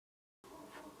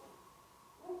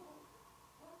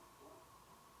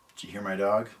You hear my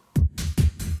dog?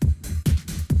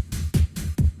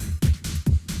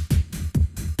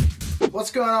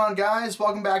 What's going on, guys?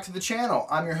 Welcome back to the channel.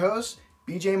 I'm your host,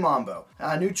 BJ Mambo.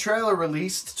 A new trailer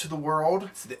released to the world.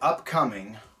 It's the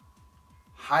upcoming,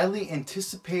 highly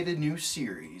anticipated new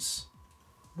series,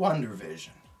 WandaVision.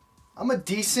 I'm a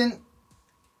decent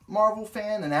Marvel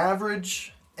fan, an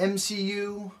average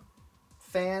MCU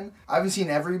fan. I haven't seen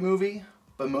every movie,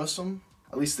 but most of them,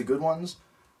 at least the good ones.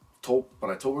 But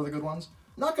I told her the good ones.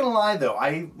 Not gonna lie though,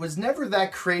 I was never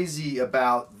that crazy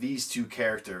about these two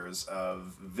characters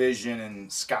of Vision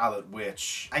and Scarlet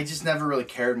Witch. I just never really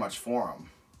cared much for them.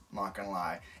 Not gonna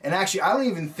lie. And actually, I don't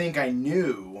even think I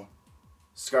knew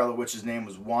Scarlet Witch's name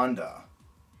was Wanda,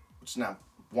 which now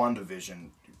WandaVision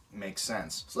makes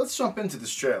sense. So let's jump into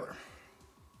this trailer.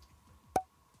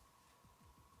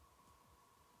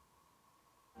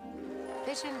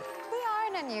 Vision, we are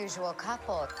an unusual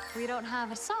couple. We don't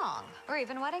have a song or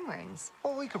even wedding rings.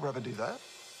 Well, we could rather do that.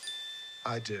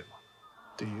 I do.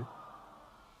 Do you?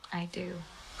 I do.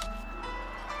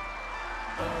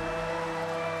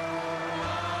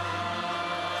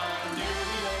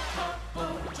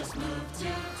 Just moved to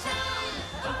town,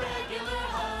 a regular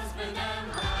husband and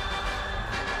wife.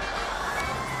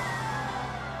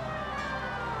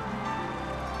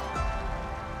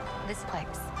 This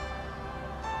place.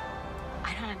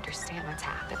 I don't understand what's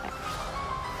happening.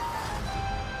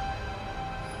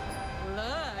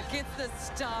 Look, it's the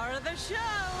star of the show.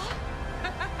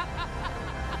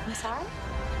 I'm sorry?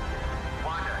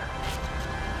 Wanda.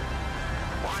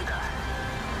 Wanda.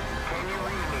 Can you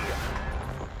read me?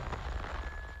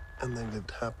 And they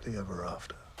lived happily ever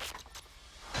after.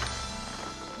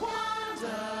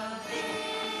 WandaVision.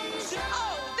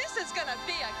 Oh, this is gonna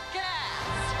be a gas.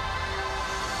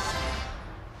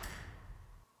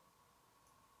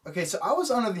 Okay, so I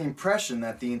was under the impression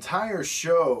that the entire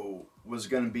show was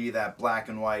going to be that black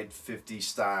and white 50s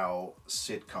style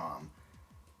sitcom.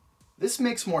 This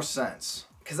makes more sense.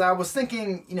 Because I was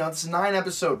thinking, you know, it's a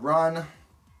 9-episode run.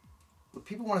 Would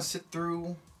people want to sit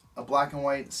through a black and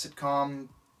white sitcom,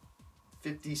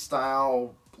 50s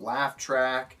style, laugh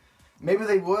track? Maybe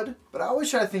they would, but I always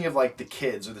try to think of like the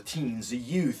kids or the teens, the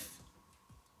youth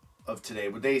of today.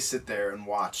 Would they sit there and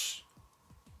watch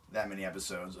that many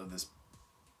episodes of this,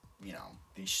 you know,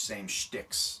 these same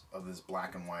shticks of this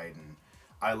black and white and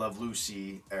I Love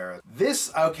Lucy era?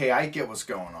 This, okay, I get what's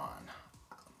going on.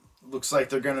 Looks like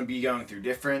they're going to be going through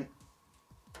different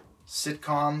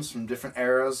sitcoms from different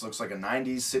eras. Looks like a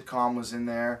 90s sitcom was in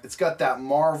there. It's got that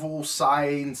Marvel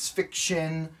science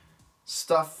fiction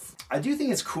stuff. I do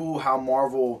think it's cool how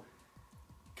Marvel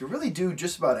can really do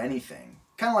just about anything.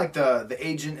 Kind of like the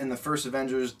agent in the first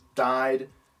Avengers died,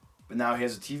 but now he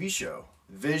has a TV show.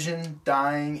 Vision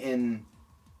dying in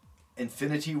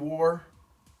Infinity War,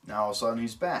 now all of a sudden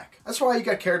he's back. That's why you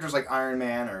got characters like Iron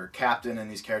Man or Captain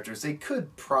and these characters. They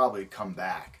could probably come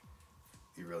back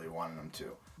if you really wanted them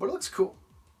to. But it looks cool.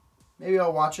 Maybe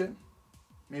I'll watch it.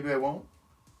 Maybe I won't.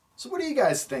 So what do you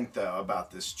guys think though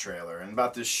about this trailer and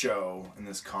about this show and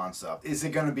this concept? Is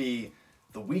it going to be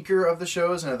the weaker of the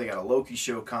shows? I know they got a Loki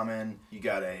show coming. You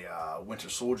got a Winter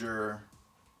Soldier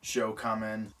show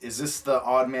coming. Is this the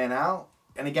odd man out?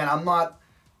 And again, I'm not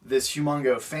this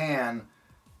humongo fan,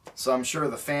 so I'm sure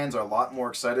the fans are a lot more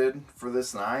excited for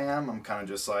this than I am. I'm kind of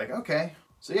just like, okay.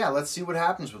 So yeah, let's see what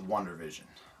happens with WandaVision.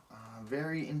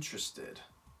 Very interested.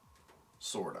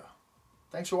 Sorta.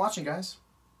 Thanks for watching, guys.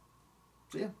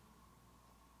 See ya.